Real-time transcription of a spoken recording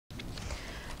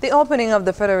The opening of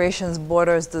the Federation's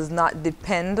borders does not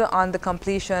depend on the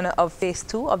completion of Phase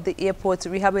 2 of the airport's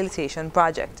rehabilitation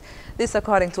project. This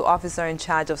according to Officer in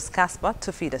charge of SCASPA,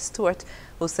 Tuffida Stewart,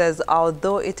 who says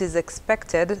although it is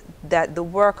expected that the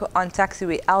work on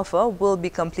Taxiway Alpha will be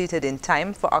completed in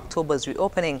time for October's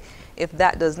reopening, if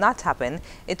that does not happen,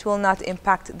 it will not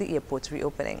impact the airport's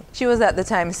reopening. She was at the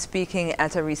time speaking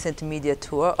at a recent media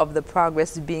tour of the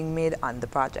progress being made on the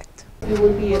project. We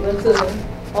will be able to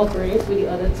operate with the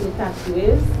other two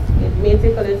taxiways. It may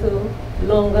take a little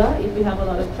longer if we have a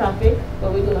lot of traffic,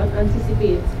 but we do not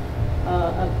anticipate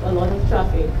a lot of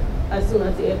traffic as soon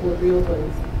as the airport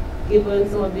reopens, given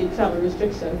some of the travel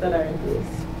restrictions that are in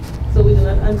place. So we do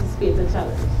not anticipate a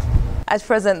challenge. At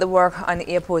present, the work on the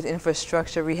airport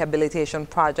infrastructure rehabilitation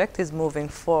project is moving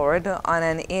forward on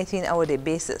an 18-hour-day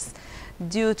basis.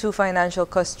 Due to financial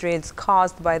constraints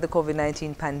caused by the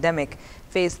COVID-19 pandemic,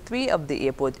 Phase 3 of the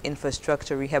airport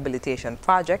infrastructure rehabilitation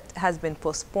project has been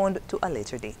postponed to a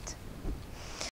later date.